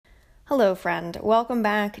Hello, friend. Welcome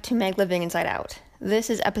back to Meg Living Inside Out. This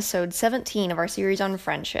is episode 17 of our series on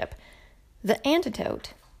friendship, the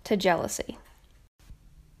antidote to jealousy.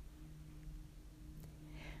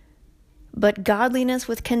 But godliness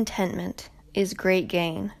with contentment is great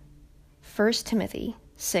gain. 1 Timothy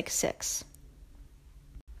 6:6.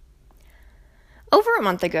 Over a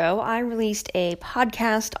month ago, I released a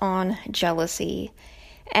podcast on jealousy,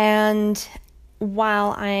 and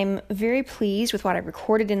while I'm very pleased with what I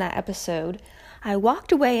recorded in that episode, I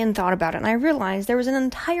walked away and thought about it, and I realized there was an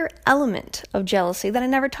entire element of jealousy that I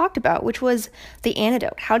never talked about, which was the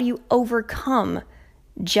antidote. How do you overcome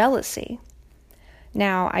jealousy?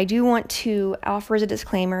 Now, I do want to offer as a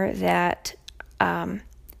disclaimer that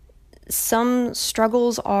some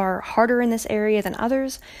struggles are harder in this area than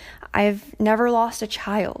others. I've never lost a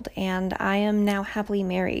child, and I am now happily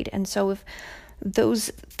married, and so if those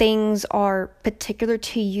things are particular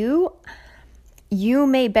to you, you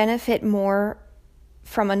may benefit more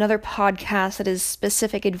from another podcast that is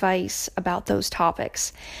specific advice about those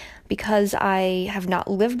topics. Because I have not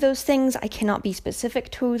lived those things, I cannot be specific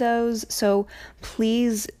to those. So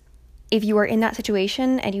please, if you are in that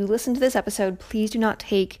situation and you listen to this episode, please do not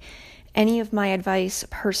take any of my advice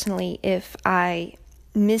personally if I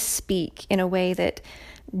misspeak in a way that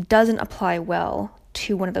doesn't apply well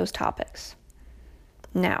to one of those topics.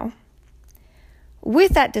 Now,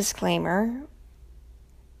 with that disclaimer,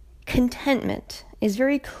 contentment is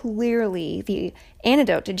very clearly the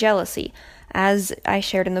antidote to jealousy, as I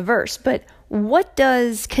shared in the verse. But what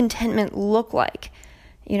does contentment look like?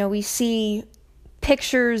 We see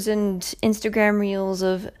pictures and Instagram reels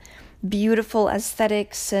of beautiful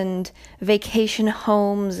aesthetics and vacation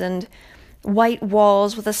homes and white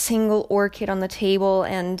walls with a single orchid on the table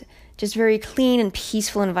and just very clean and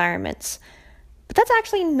peaceful environments. But that's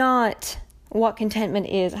actually not what contentment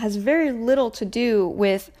is. It has very little to do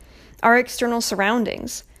with our external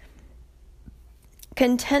surroundings.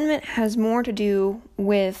 Contentment has more to do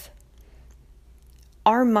with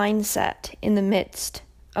our mindset in the midst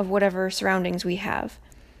of whatever surroundings we have.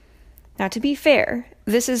 Now, to be fair,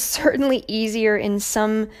 this is certainly easier in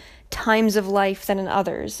some times of life than in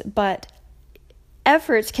others, but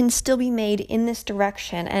efforts can still be made in this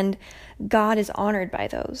direction, and God is honored by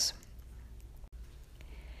those.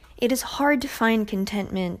 It is hard to find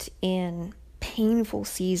contentment in painful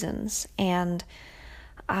seasons, and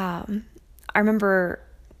I remember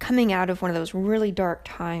coming out of one of those really dark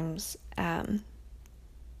times,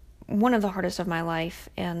 one of the hardest of my life,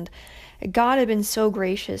 and God had been so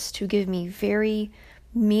gracious to give me very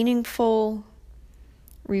meaningful,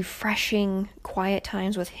 refreshing, quiet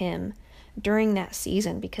times with Him during that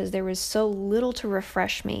season, because there was so little to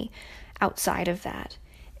refresh me outside of that,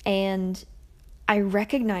 and I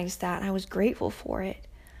recognized that, and I was grateful for it.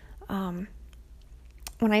 When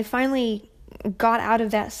I finally got out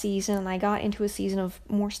of that season and I got into a season of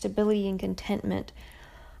more stability and contentment,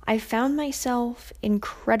 I found myself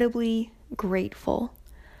incredibly grateful.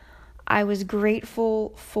 I was grateful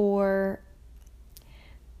for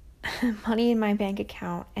money in my bank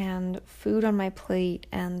account and food on my plate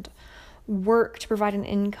and work to provide an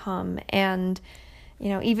income, and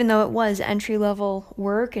even though it was entry-level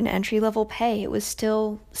work and entry-level pay, it was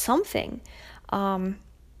still something. And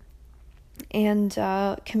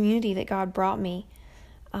community that God brought me,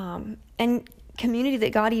 and community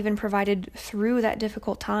that God even provided through that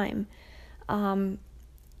difficult time. I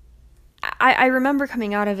remember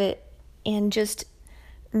coming out of it and just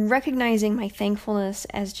recognizing my thankfulness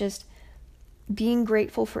as just being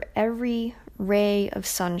grateful for every ray of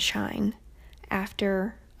sunshine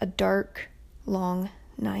after a dark, long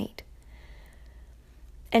night.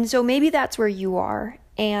 And so maybe that's where you are,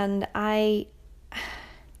 and I'm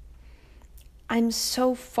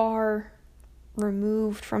so far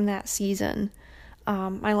removed from that season.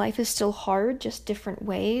 My life is still hard, just different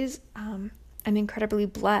ways. I'm incredibly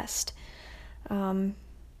blessed. My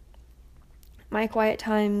quiet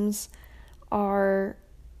times are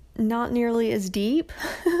not nearly as deep.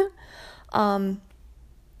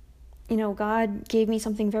 God gave me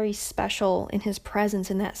something very special in His presence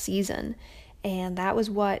in that season, and that was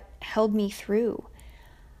what held me through.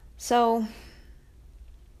 So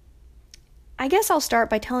I guess I'll start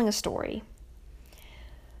by telling a story.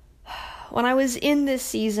 When I was in this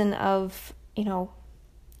season of,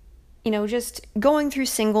 just going through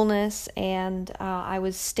singleness, and I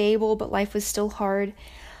was stable, but life was still hard,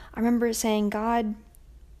 I remember saying, God,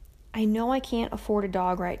 I know I can't afford a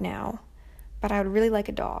dog right now, but I would really like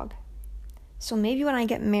a dog. So maybe when I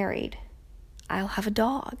get married, I'll have a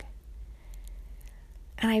dog.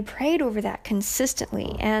 And I prayed over that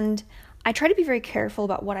consistently, and I try to be very careful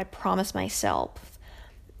about what I promise myself,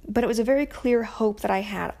 But it was a very clear hope that I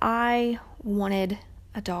had. I wanted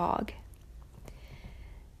a dog.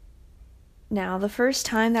 Now, the first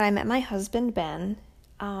time that I met my husband, Ben,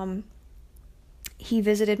 he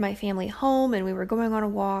visited my family home, and we were going on a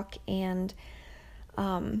walk, and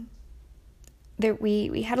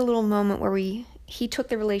we had a little moment where he took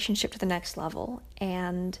the relationship to the next level,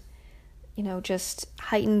 and just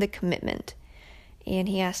heightened the commitment. And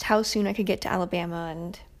he asked how soon I could get to Alabama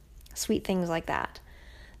and sweet things like that.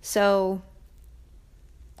 So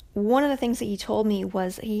one of the things that he told me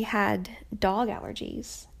was he had dog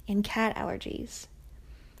allergies and cat allergies.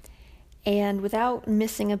 And without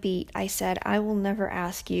missing a beat, I said, I will never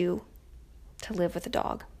ask you to live with a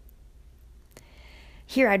dog.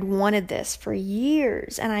 Here, I'd wanted this for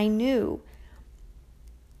years, and I knew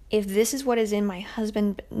if this is what is in my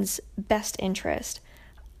husband's best interest,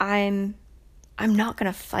 I'm not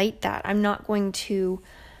going to fight that. I'm not going to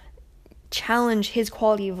challenge his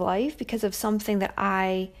quality of life because of something that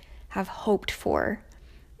I have hoped for.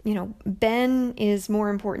 Ben is more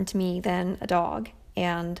important to me than a dog,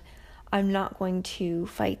 and I'm not going to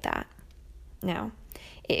fight that. Now,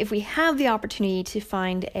 if we have the opportunity to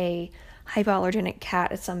find a hypoallergenic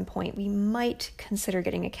cat at some point, we might consider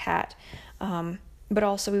getting a cat. But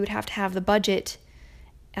also we would have to have the budget,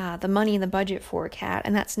 the money in the budget for a cat.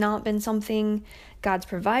 And that's not been something God's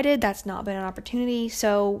provided. That's not been an opportunity.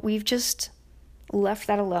 So we've just left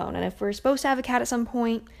that alone. And if we're supposed to have a cat at some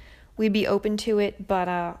point, we'd be open to it. But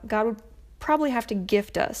God would probably have to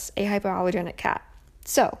gift us a hypoallergenic cat.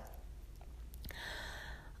 So,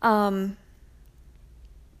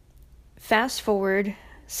 fast forward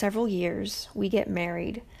several years, we get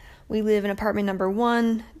married. We live in apartment number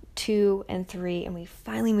 1, 2, and 3, and we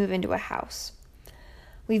finally move into a house.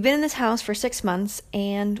 We've been in this house for 6 months,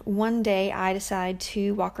 and one day I decide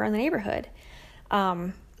to walk around the neighborhood.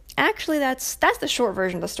 Actually, that's the short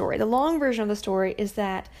version of the story. The long version of the story is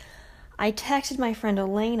that I texted my friend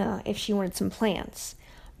Elena if she wanted some plants,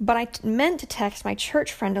 but I meant to text my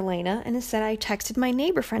church friend Elena, and instead I texted my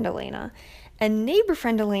neighbor friend Elena. And neighbor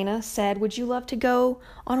friend Elena said, would you love to go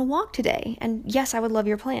on a walk today? And yes, I would love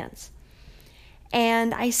your plants.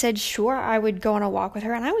 And I said, sure, I would go on a walk with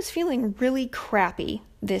her. And I was feeling really crappy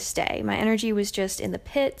this day. My energy was just in the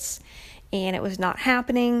pits, and it was not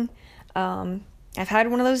happening. I've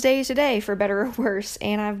had one of those days today, for better or worse,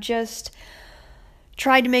 and I've just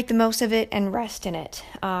tried to make the most of it and rest in it.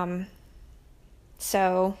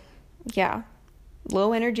 So, yeah,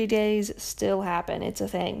 low energy days still happen. It's a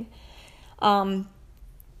thing. Also,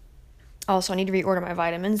 I need to reorder my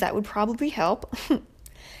vitamins. That would probably help.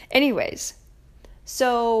 Anyways,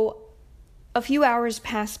 so a few hours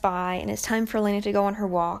pass by, and it's time for Elena to go on her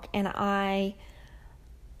walk, and I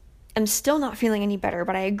am still not feeling any better,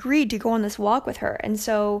 but I agreed to go on this walk with her. And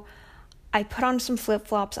so I put on some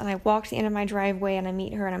flip-flops, and I walk to the end of my driveway, and I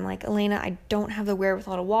meet her, and I'm like, Elena, I don't have the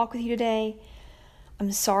wherewithal to walk with you today.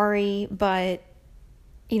 I'm sorry, but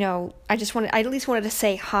I at least wanted to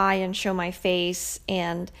say hi and show my face.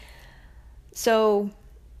 And so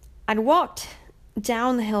I'd walked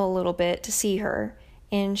down the hill a little bit to see her,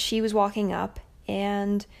 and she was walking up.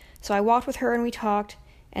 And so I walked with her and we talked,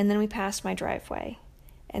 and then we passed my driveway.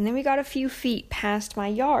 And then we got a few feet past my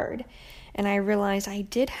yard, and I realized I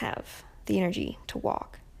did have the energy to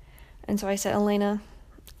walk. And so I said, Elena,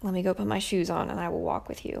 let me go put my shoes on and I will walk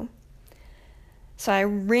with you. So I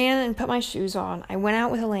ran and put my shoes on. I went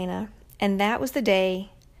out with Elena, and that was the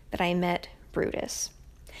day that I met Brutus.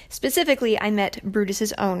 Specifically, I met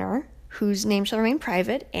Brutus's owner, whose name shall remain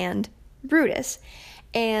private, and Brutus.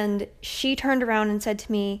 And she turned around and said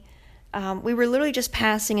to me, we were literally just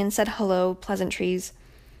passing and said hello, pleasantries.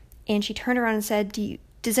 And she turned around and said,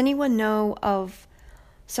 does anyone know of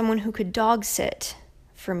someone who could dog sit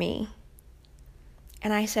for me?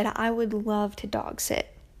 And I said, I would love to dog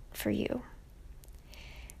sit for you.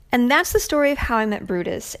 And that's the story of how I met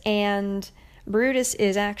Brutus. And Brutus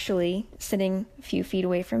is actually sitting a few feet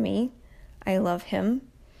away from me. I love him.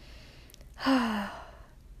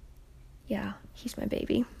 Yeah, he's my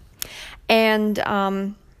baby.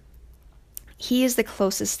 And he is the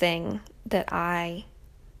closest thing that I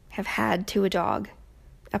have had to a dog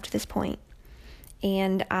up to this point.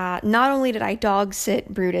 And not only did I dog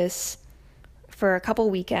sit Brutus for a couple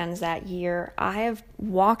weekends that year, I have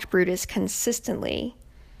walked Brutus consistently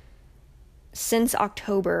since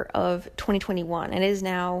October of 2021.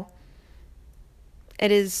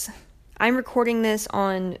 I'm recording this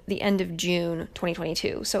on the end of June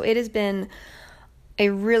 2022. So it has been a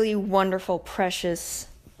really wonderful, precious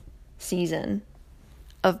season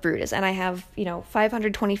of Brutus. And I have,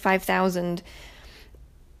 525,000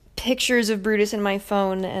 pictures of Brutus in my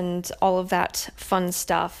phone and all of that fun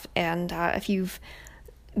stuff. And if you've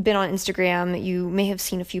been on Instagram, you may have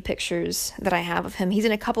seen a few pictures that I have of him. He's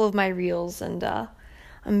in a couple of my reels, and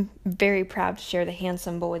I'm very proud to share the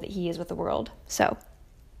handsome boy that he is with the world. So,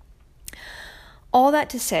 all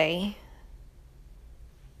that to say,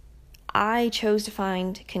 I chose to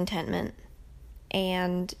find contentment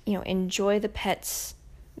and, enjoy the pets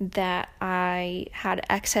that I had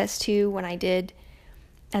access to when I did.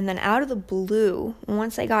 And then out of the blue,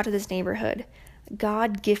 once I got to this neighborhood,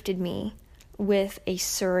 God gifted me with a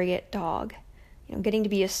surrogate dog, getting to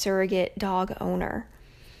be a surrogate dog owner.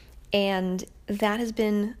 And that has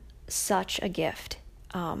been such a gift.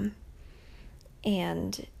 I'm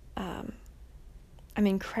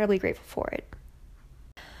incredibly grateful for it.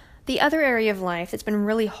 The other area of life that's been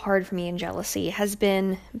really hard for me in jealousy has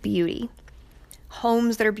been beauty.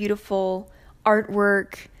 Homes that are beautiful,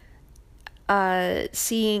 artwork,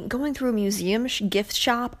 going through a museum gift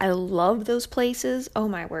shop. I love those places. Oh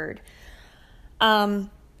my word. That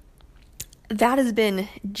has been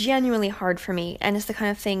genuinely hard for me, and it's the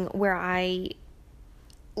kind of thing where I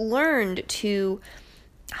learned to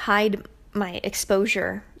hide my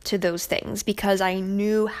exposure to those things because I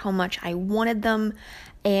knew how much I wanted them,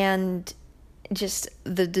 and just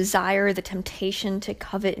the desire, the temptation to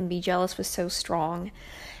covet and be jealous was so strong.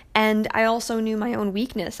 And I also knew my own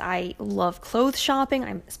weakness. I love clothes shopping.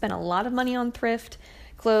 I spent a lot of money on thrift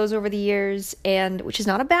clothes over the years, and which is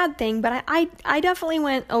not a bad thing, but I definitely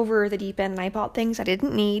went over the deep end and I bought things I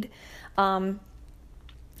didn't need. And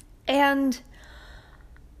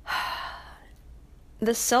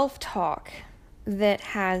the self-talk that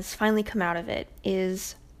has finally come out of it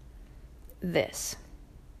is this.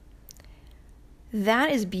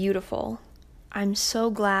 That is beautiful. I'm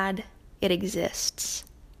so glad it exists.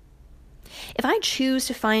 If I choose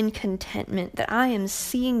to find contentment that I am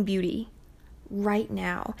seeing beauty right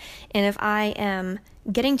now, and if I am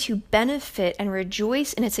getting to benefit and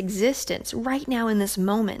rejoice in its existence right now in this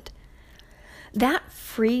moment, that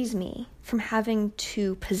frees me from having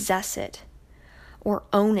to possess it or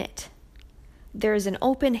own it. There is an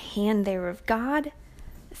open hand there of God.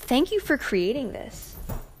 Thank you for creating this.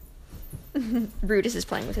 Brutus is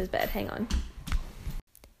playing with his bed. Hang on.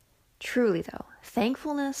 Truly, though,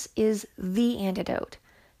 thankfulness is the antidote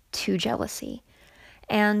to jealousy.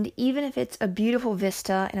 And even if it's a beautiful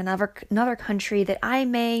vista in another country that I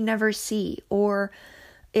may never see, or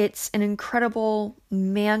it's an incredible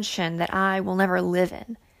mansion that I will never live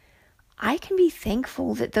in, I can be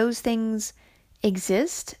thankful that those things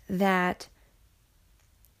exist, that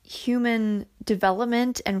human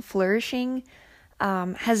development and flourishing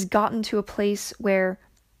has gotten to a place where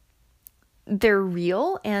they're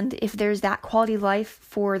real, and if there's that quality of life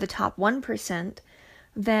for the top 1%,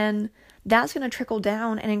 then that's going to trickle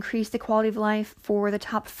down and increase the quality of life for the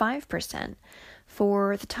top 5%,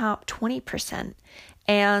 for the top 20%.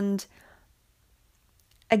 And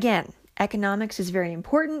again, economics is very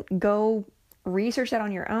important. Go research that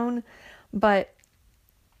on your own. But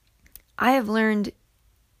I have learned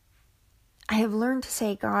to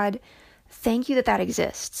say, God, thank you that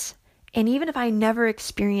exists. And even if I never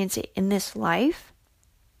experience it in this life,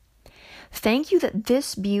 thank you that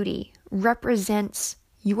this beauty represents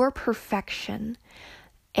your perfection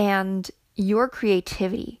and your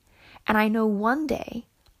creativity. And I know one day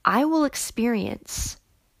I will experience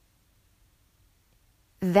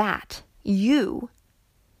that, you,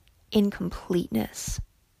 in completeness.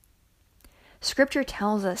 Scripture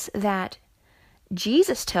tells us that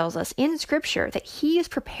Jesus tells us in Scripture that He is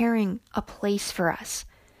preparing a place for us.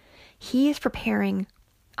 He is preparing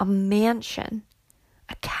a mansion,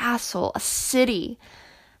 a castle, a city.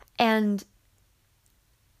 And,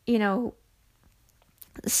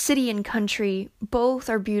 city and country both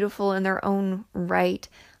are beautiful in their own right.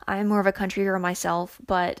 I'm more of a country girl myself,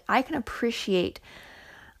 but I can appreciate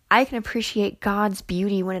God's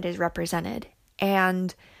beauty when it is represented.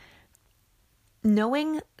 And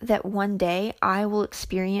knowing that one day I will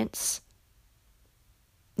experience,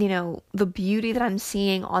 the beauty that I'm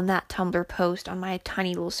seeing on that Tumblr post on my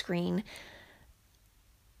tiny little screen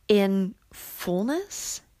in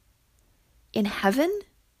fullness, in heaven,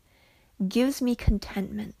 gives me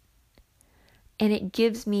contentment. And it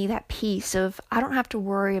gives me that peace of, I don't have to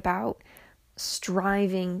worry about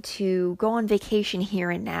striving to go on vacation here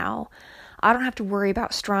and now. I don't have to worry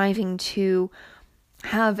about striving to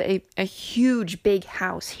have a huge big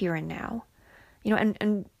house here and now.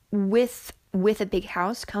 And with a big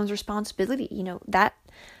house comes responsibility. That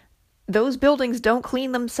those buildings don't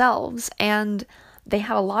clean themselves, and they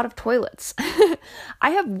have a lot of toilets. I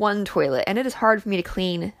have one toilet, and it is hard for me to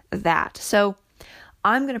clean that. So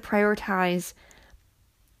I'm going to prioritize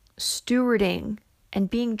stewarding and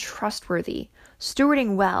being trustworthy,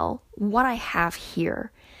 stewarding well what I have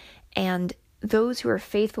here. And those who are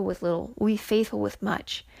faithful with little will be faithful with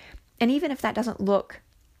much. And even if that doesn't look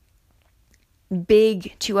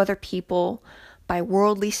big to other people by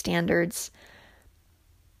worldly standards,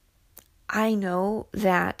 I know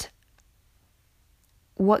that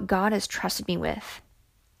what God has trusted me with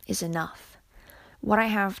is enough. What I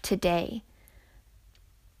have today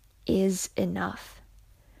is enough.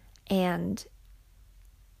 And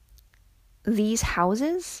these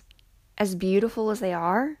houses, as beautiful as they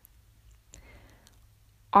are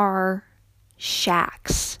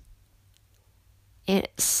shacks,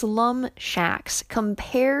 slum shacks,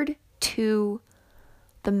 compared to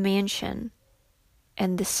the mansion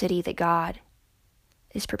and the city that God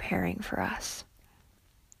is preparing for us.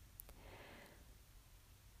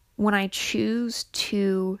 When I choose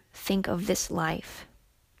to think of this life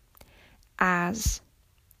as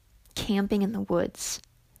camping in the woods,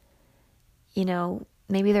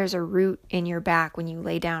 maybe there's a root in your back when you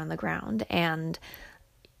lay down on the ground, and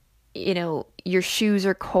your shoes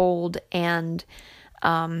are cold, and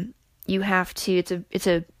you have to, it's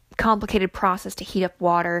a complicated process to heat up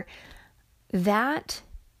water. That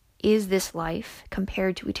is this life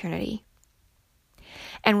compared to eternity.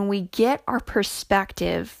 And when we get our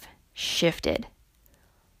perspective shifted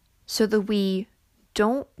so that we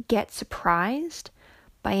don't get surprised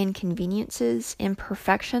by inconveniences,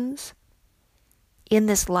 imperfections in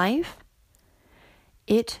this life,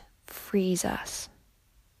 it frees us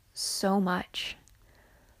so much.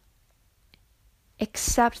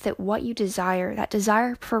 Accept that what you desire, that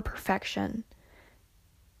desire for perfection,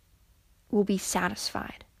 will be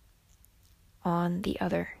satisfied on the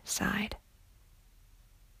other side.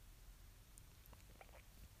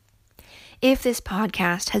 If this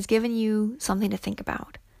podcast has given you something to think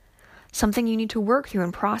about, something you need to work through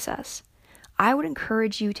and process, I would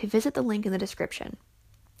encourage you to visit the link in the description,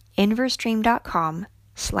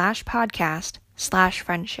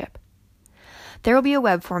 inversestream.com/podcast/friendship. There will be a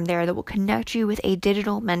web form there that will connect you with a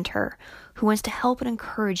digital mentor who wants to help and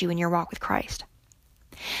encourage you in your walk with Christ.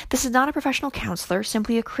 This is not a professional counselor,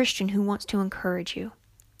 simply a Christian who wants to encourage you.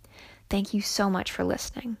 Thank you so much for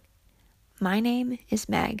listening. My name is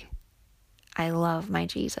Meg. I love my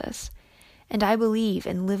Jesus, and I believe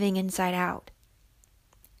in living inside out.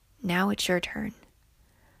 Now it's your turn.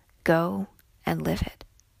 Go and live it.